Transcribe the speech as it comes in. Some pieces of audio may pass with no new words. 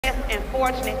blessed and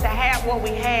fortunate to have what we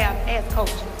have as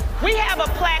coaches. We have a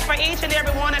plaque for each and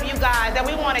every one of you guys that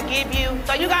we want to give you.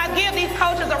 So you guys give these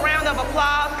coaches a round of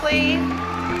applause, please.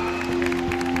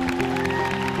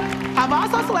 I've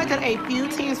also selected a few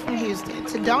teams from Houston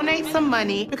to donate some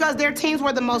money because their teams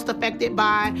were the most affected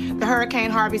by the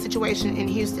Hurricane Harvey situation in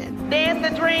Houston. Dance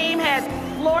the Dream has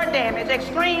floor damage,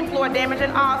 extreme floor damage,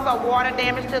 and also water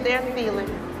damage to their ceiling.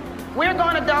 We're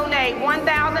going to donate $1,000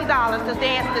 to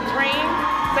Dance the Dream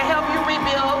to help you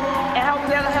rebuild and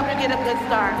that'll help you get a good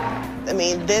start. I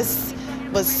mean, this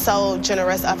was so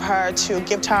generous of her to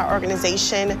give to our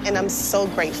organization, and I'm so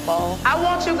grateful. I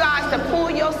want you guys to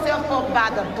pull yourself up by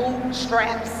the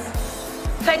bootstraps.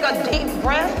 Take a deep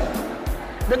breath,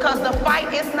 because the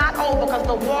fight is not over, because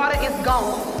the water is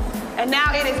gone. And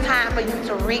now it is time for you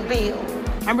to rebuild.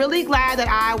 I'm really glad that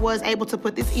I was able to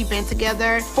put this event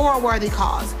together for a worthy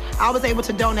cause. I was able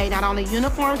to donate not only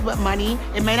uniforms, but money.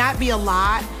 It may not be a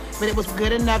lot, but it was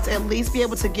good enough to at least be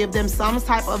able to give them some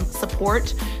type of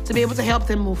support to be able to help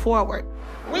them move forward.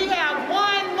 We have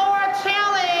one more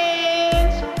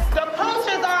challenge. The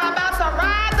coaches are about to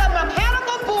ride the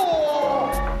mechanical bull.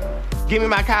 Give me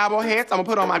my cowboy hats, I'm gonna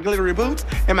put on my glittery boots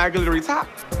and my glittery top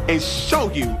and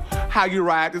show you how you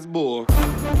ride this bull.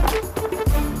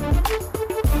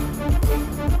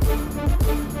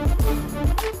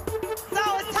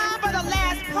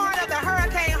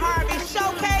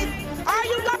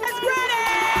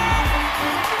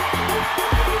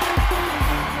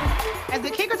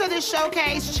 To this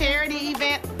showcase charity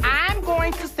event, I'm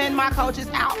going to send my coaches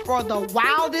out for the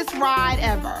wildest ride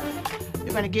ever.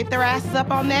 They're gonna get their asses up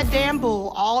on that damn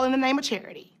bull, all in the name of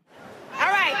charity.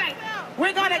 All right,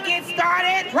 we're gonna get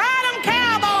started. Ride 'em,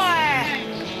 cowboy!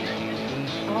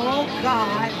 Oh,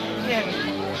 God. Yeah.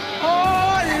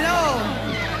 Oh, Lord.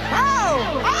 Oh,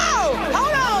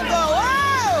 hold on, girl,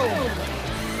 whoa!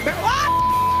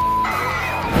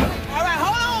 All right,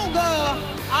 hold on, girl.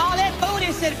 All that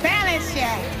booty should balance ya.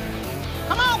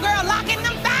 Come on, girl, lock in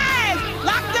them thighs.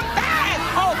 Lock them thighs.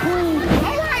 Oh, cool.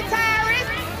 All right, Tyrus.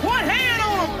 One hand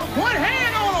on them. One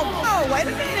hand on them. Oh, wait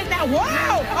a minute now.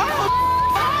 Whoa. Oh,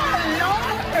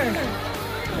 Lord.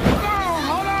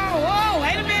 Hold on. Whoa,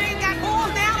 wait a minute. Got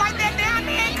bulls down like that down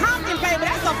there in Compton, baby.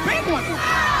 That's a big one.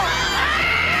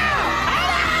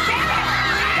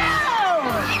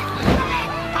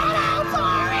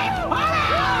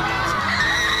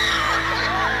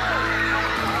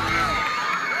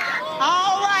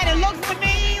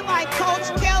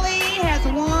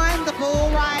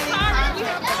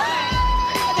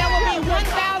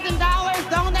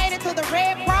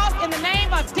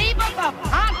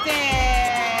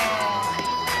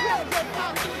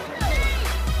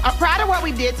 I'm proud of what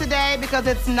we did today because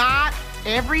it's not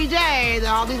every day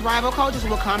that all these rival coaches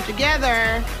will come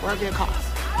together for a good cause.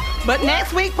 But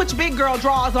next week, put your big girl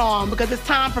drawers on because it's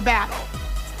time for battle.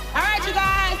 All right, you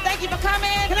guys, thank you.